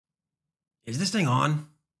Is this thing on?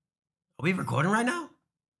 Are we recording right now?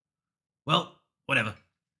 Well, whatever.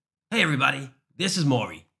 Hey, everybody. This is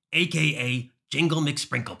Maury, aka Jingle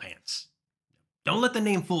McSprinkle Pants. Don't let the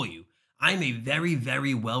name fool you. I'm a very,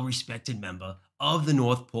 very well respected member of the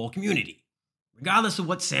North Pole community. Regardless of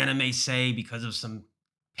what Santa may say because of some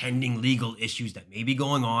pending legal issues that may be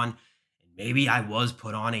going on, and maybe I was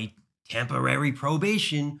put on a temporary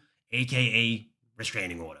probation, aka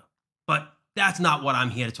restraining order. But that's not what I'm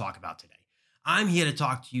here to talk about today. I'm here to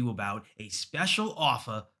talk to you about a special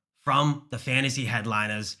offer from the Fantasy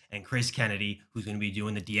Headliners and Chris Kennedy, who's going to be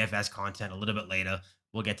doing the DFS content a little bit later.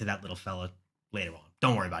 We'll get to that little fella later on.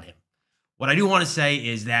 Don't worry about him. What I do want to say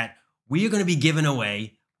is that we are going to be giving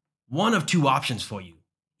away one of two options for you.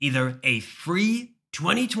 Either a free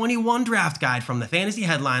 2021 draft guide from the Fantasy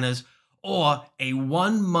Headliners or a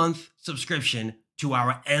 1-month subscription to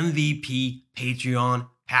our MVP Patreon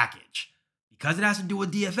package. Because it has to do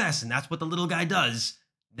with DFS, and that's what the little guy does,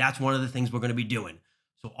 that's one of the things we're going to be doing.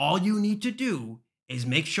 So all you need to do is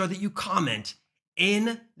make sure that you comment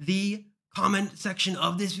in the comment section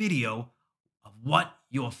of this video of what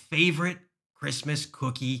your favorite Christmas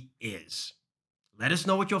cookie is. Let us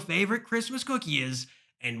know what your favorite Christmas cookie is,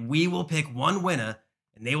 and we will pick one winner,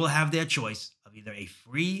 and they will have their choice of either a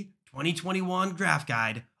free 2021 draft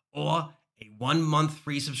guide or a 1-month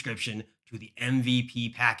free subscription to the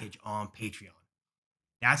MVP package on Patreon.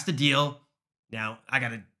 That's the deal. Now, I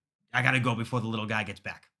gotta go before the little guy gets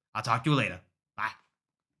back. I'll talk to you later. Bye.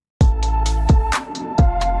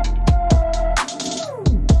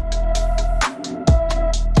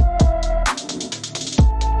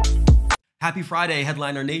 Happy Friday,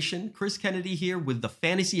 Headliner Nation. Chris Kennedy here with the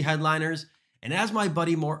Fantasy Headliners. And as my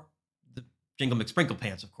buddy the Jingle McSprinkle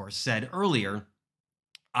Pants, of course, said earlier,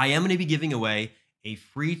 I am going to be giving away a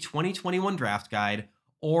free 2021 draft guide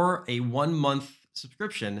or a 1-month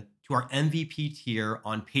subscription to our MVP tier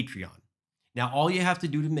on Patreon. Now, all you have to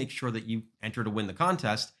do to make sure that you enter to win the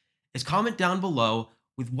contest is comment down below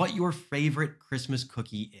with what your favorite Christmas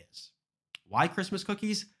cookie is. Why Christmas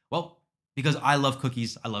cookies? Well, because I love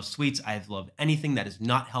cookies, I love sweets, I love anything that is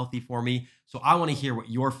not healthy for me. So I want to hear what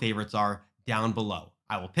your favorites are down below.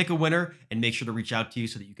 I will pick a winner and make sure to reach out to you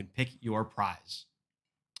so that you can pick your prize.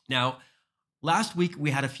 Now, last week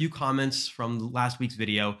we had a few comments from last week's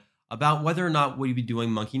video about whether or not we'd be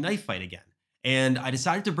doing Monkey Knife Fight again. And I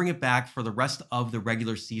decided to bring it back for the rest of the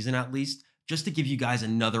regular season at least, just to give you guys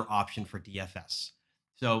another option for DFS.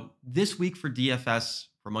 So this week for DFS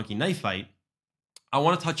for Monkey Knife Fight, I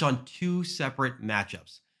want to touch on two separate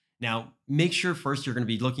matchups. Now, make sure first you're going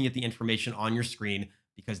to be looking at the information on your screen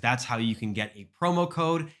because that's how you can get a promo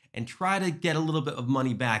code and try to get a little bit of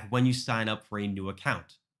money back when you sign up for a new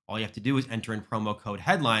account. All you have to do is enter in promo code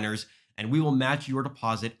Headliners and we will match your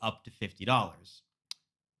deposit up to $50.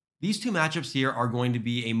 These two matchups here are going to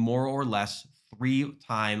be a more or less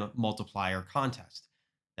 3-time multiplier contest.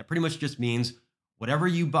 That pretty much just means whatever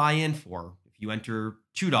you buy in for, if you enter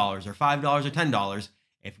 $2 or $5 or $10,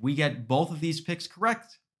 if we get both of these picks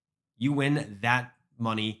correct, you win that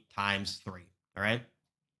money times 3. All right.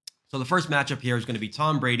 So the first matchup here is going to be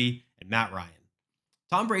Tom Brady and Matt Ryan.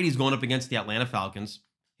 Tom Brady is going up against the Atlanta Falcons.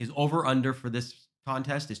 His over-under for this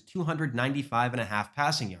contest is 295.5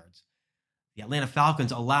 passing yards. The Atlanta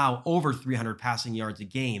Falcons allow over 300 passing yards a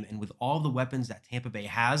game, and with all the weapons that Tampa Bay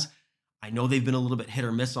has, I know they've been a little bit hit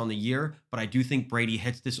or miss on the year, but I do think Brady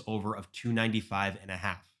hits this over of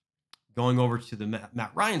 295.5. Going over to the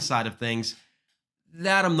Matt Ryan side of things,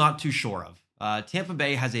 that I'm not too sure of. Tampa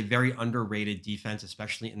Bay has a very underrated defense,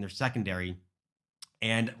 especially in their secondary,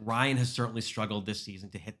 and Ryan has certainly struggled this season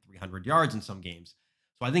to hit 300 yards in some games.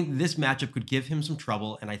 So I think this matchup could give him some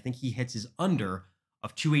trouble, and I think he hits his under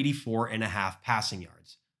of 284.5 passing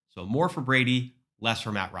yards. So more for Brady, less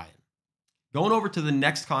for Matt Ryan. Going over to the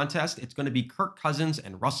next contest, it's going to be Kirk Cousins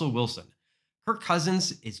and Russell Wilson. Kirk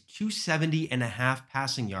Cousins is 270.5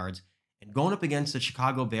 passing yards, and going up against the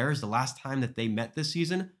Chicago Bears, the last time that they met this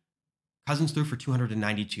season, Cousins threw for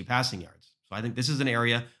 292 passing yards. So I think this is an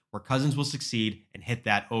area where Cousins will succeed and hit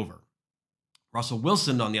that over. Russell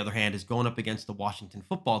Wilson, on the other hand, is going up against the Washington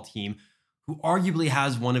football team, who arguably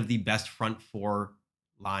has one of the best front four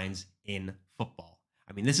lines in football.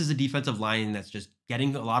 I mean, this is a defensive line that's just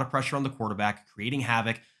getting a lot of pressure on the quarterback, creating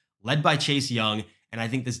havoc, led by Chase Young, and I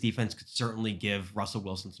think this defense could certainly give Russell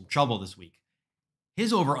Wilson some trouble this week.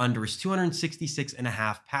 His over-under is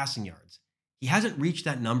 266.5 passing yards. He hasn't reached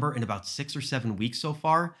that number in about 6 or 7 weeks so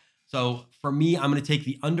far, so for me, I'm going to take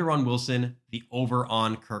the under on Wilson, the over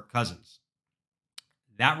on Kirk Cousins.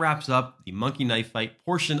 That wraps up the Monkey Knife Fight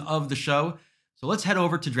portion of the show. So let's head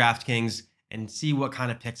over to DraftKings and see what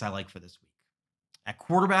kind of picks I like for this week. At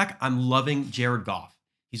quarterback, I'm loving Jared Goff.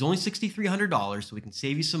 He's only $6,300, so we can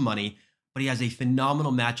save you some money, but he has a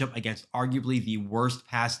phenomenal matchup against arguably the worst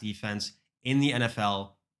pass defense in the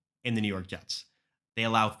NFL in the New York Jets. They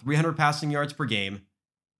allow 300 passing yards per game,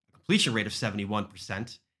 a completion rate of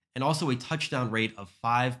 71%, and also a touchdown rate of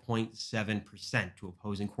 5.7% to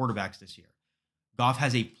opposing quarterbacks this year. Goff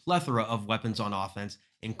has a plethora of weapons on offense,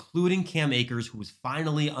 including Cam Akers, who was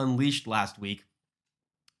finally unleashed last week.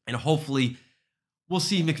 And hopefully, we'll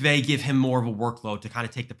see McVay give him more of a workload to kind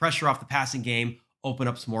of take the pressure off the passing game, open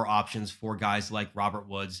up some more options for guys like Robert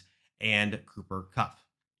Woods and Cooper Kupp.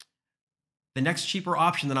 The next cheaper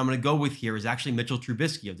option that I'm going to go with here is actually Mitchell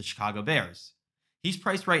Trubisky of the Chicago Bears. He's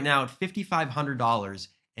priced right now at $5,500.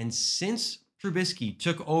 And since Trubisky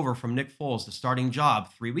took over from Nick Foles, the starting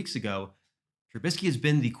job 3 weeks ago, Trubisky has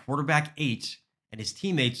been the quarterback 8, and his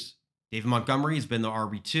teammates, David Montgomery, has been the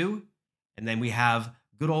RB2. And then we have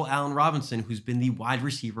good old Allen Robinson, who's been the wide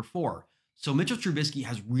receiver 4. So Mitchell Trubisky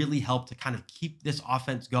has really helped to kind of keep this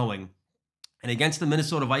offense going. And against the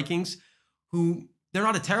Minnesota Vikings, who they're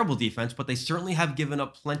not a terrible defense, but they certainly have given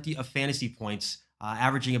up plenty of fantasy points,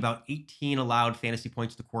 averaging about 18 allowed fantasy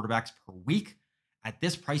points to quarterbacks per week. At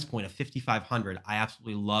this price point of $5,500, I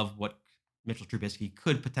absolutely love what Mitchell Trubisky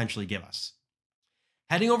could potentially give us.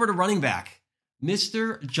 Heading over to running back,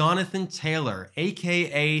 Mr. Jonathan Taylor,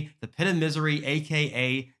 a.k.a. the Pit of Misery,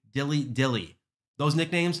 a.k.a. Dilly Dilly. Those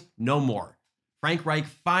nicknames, no more. Frank Reich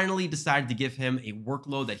finally decided to give him a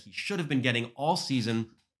workload that he should have been getting all season,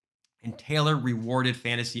 and Taylor rewarded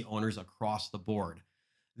fantasy owners across the board.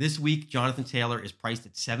 This week, Jonathan Taylor is priced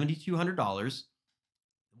at $7,200.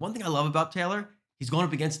 One thing I love about Taylor, he's going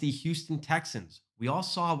up against the Houston Texans. We all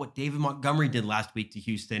saw what David Montgomery did last week to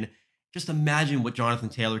Houston. Just imagine what Jonathan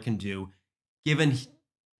Taylor can do, given,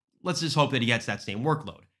 let's just hope that he gets that same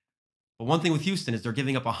workload. But one thing with Houston is they're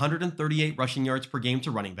giving up 138 rushing yards per game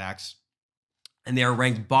to running backs, and they are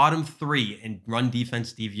ranked bottom 3 in run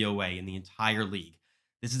defense DVOA in the entire league.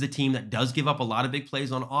 This is a team that does give up a lot of big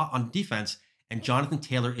plays on defense, and Jonathan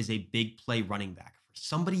Taylor is a big play running back. For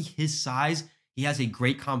somebody his size, he has a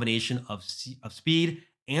great combination of speed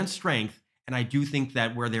and strength, and I do think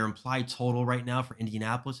that where their implied total right now for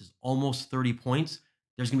Indianapolis is almost 30 points,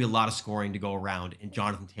 there's going to be a lot of scoring to go around, and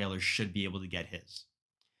Jonathan Taylor should be able to get his.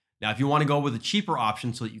 Now, if you want to go with a cheaper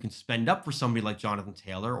option so that you can spend up for somebody like Jonathan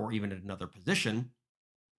Taylor or even at another position,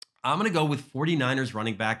 I'm going to go with 49ers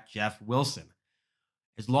running back Jeff Wilson.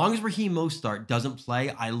 As long as Raheem Mostert doesn't play,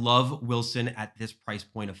 I love Wilson at this price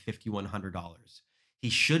point of $5,100. He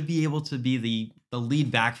should be able to be the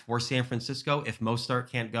lead back for San Francisco if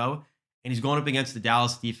Mostert can't go. And he's going up against the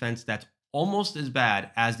Dallas defense that's almost as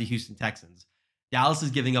bad as the Houston Texans. Dallas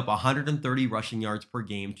is giving up 130 rushing yards per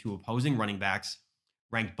game to opposing running backs,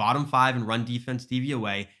 ranked bottom 5 in run defense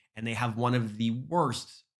DVOA, and they have one of the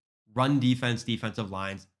worst run defense defensive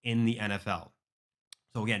lines in the NFL.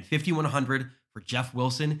 So again, $5,100 for Jeff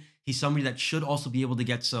Wilson. He's somebody that should also be able to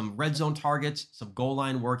get some red zone targets, some goal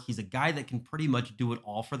line work. He's a guy that can pretty much do it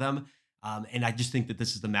all for them. And I just think that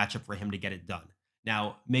this is the matchup for him to get it done.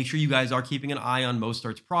 Now, make sure you guys are keeping an eye on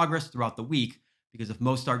Mostert's progress throughout the week, because if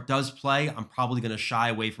Mostert does play, I'm probably going to shy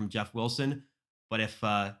away from Jeff Wilson. But if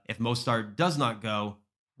Mostert does not go,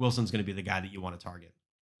 Wilson's going to be the guy that you want to target.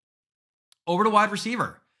 Over to wide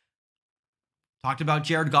receiver. Talked about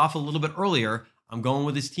Jared Goff a little bit earlier. I'm going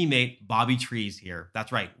with his teammate, Bobby Trees here.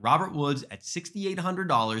 That's right. Robert Woods at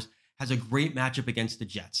 $6,800 has a great matchup against the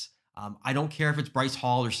Jets. I don't care if it's Bryce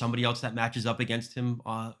Hall or somebody else that matches up against him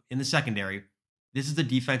in the secondary. This is the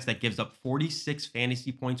defense that gives up 46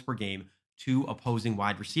 fantasy points per game to opposing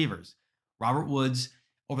wide receivers. Robert Woods,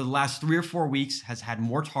 over the last 3 or 4 weeks, has had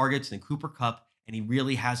more targets than Cooper Kupp, and he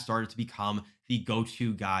really has started to become the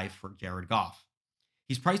go-to guy for Jared Goff.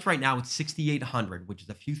 He's priced right now at $6,800, which is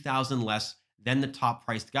a few thousand less than the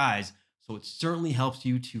top-priced guys, so it certainly helps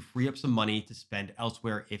you to free up some money to spend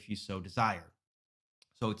elsewhere if you so desire.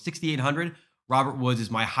 So at $6,800, Robert Woods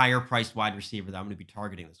is my higher-priced wide receiver that I'm going to be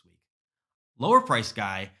targeting this week. Lower-priced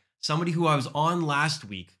guy, somebody who I was on last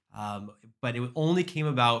week, but it only came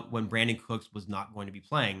about when Brandon Cooks was not going to be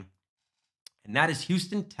playing, and that is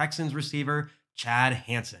Houston Texans receiver Chad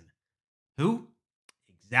Hansen. Who?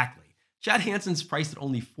 Exactly. Chad Hansen's priced at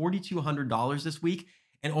only $4,200 this week,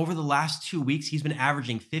 and over the last 2 weeks, he's been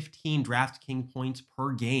averaging 15 DraftKings points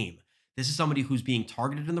per game. This is somebody who's being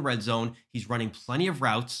targeted in the red zone. He's running plenty of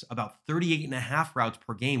routes, about 38.5 routes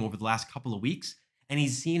per game over the last couple of weeks, and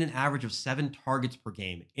he's seen an average of 7 targets per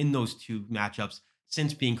game in those 2 matchups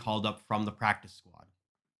since being called up from the practice squad.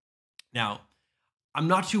 Now, I'm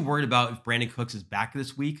not too worried about if Brandon Cooks is back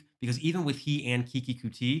this week, because even with he and Kiki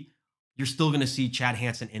Kuti, you're still going to see Chad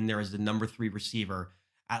Hansen in there as the number 3 receiver,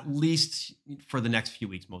 at least for the next few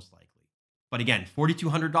weeks, most likely. But again,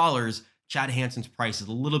 $4,200, Chad Hansen's price is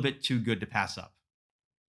a little bit too good to pass up.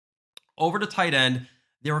 Over to tight end,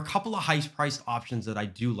 there are a couple of high-priced options that I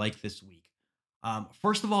do like this week.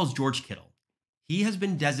 First of all is George Kittle. He has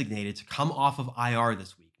been designated to come off of IR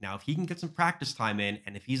this week. Now, if he can get some practice time in,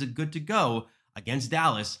 and if he's a good to go against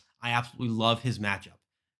Dallas, I absolutely love his matchup.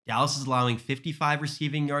 Dallas is allowing 55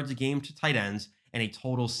 receiving yards a game to tight ends and a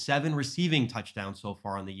total 7 receiving touchdowns so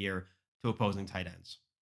far on the year to opposing tight ends.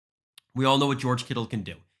 We all know what George Kittle can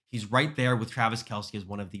do. He's right there with Travis Kelce as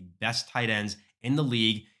one of the best tight ends in the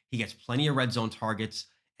league. He gets plenty of red zone targets,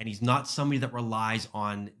 and he's not somebody that relies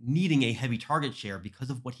on needing a heavy target share because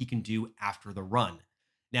of what he can do after the run.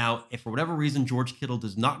 Now, if for whatever reason George Kittle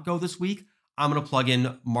does not go this week, I'm going to plug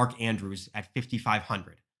in Mark Andrews at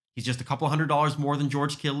 $5,500. He's just a couple $100 more than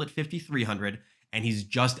George Kittle at $5,300, and he's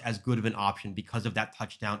just as good of an option because of that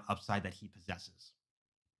touchdown upside that he possesses.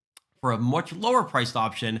 For a much lower priced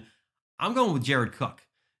option, I'm going with Jared Cook.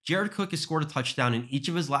 Jared Cook has scored a touchdown in each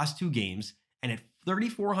of his last 2 games, and at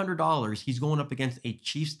 $3,400, he's going up against a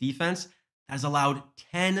Chiefs defense that has allowed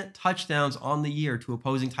 10 touchdowns on the year to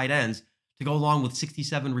opposing tight ends to go along with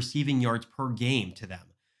 67 receiving yards per game to them.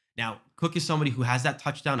 Now, Cook is somebody who has that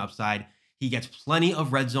touchdown upside. He gets plenty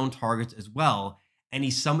of red zone targets as well, and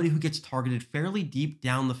he's somebody who gets targeted fairly deep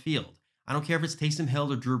down the field. I don't care if it's Taysom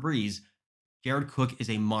Hill or Drew Brees. Jared Cook is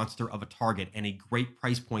a monster of a target and a great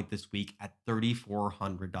price point this week at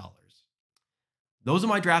 $3,400. Those are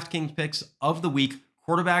my DraftKings picks of the week,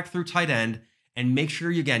 quarterback through tight end. And make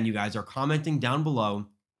sure, again, you guys are commenting down below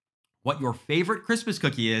what your favorite Christmas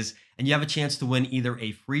cookie is, and you have a chance to win either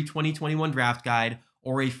a free 2021 draft guide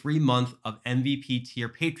or a free month of MVP tier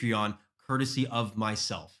Patreon, courtesy of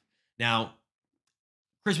myself. Now,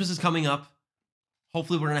 Christmas is coming up.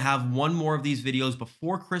 Hopefully, we're going to have one more of these videos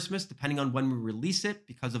before Christmas, depending on when we release it,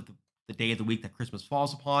 because of the day of the week that Christmas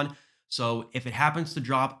falls upon. So if it happens to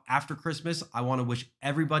drop after Christmas, I want to wish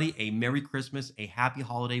everybody a Merry Christmas, a happy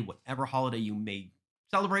holiday, whatever holiday you may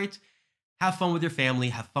celebrate. Have fun with your family,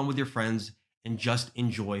 have fun with your friends, and just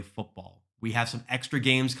enjoy football. We have some extra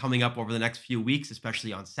games coming up over the next few weeks,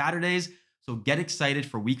 especially on Saturdays. So get excited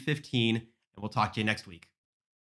for week 15, and we'll talk to you next week.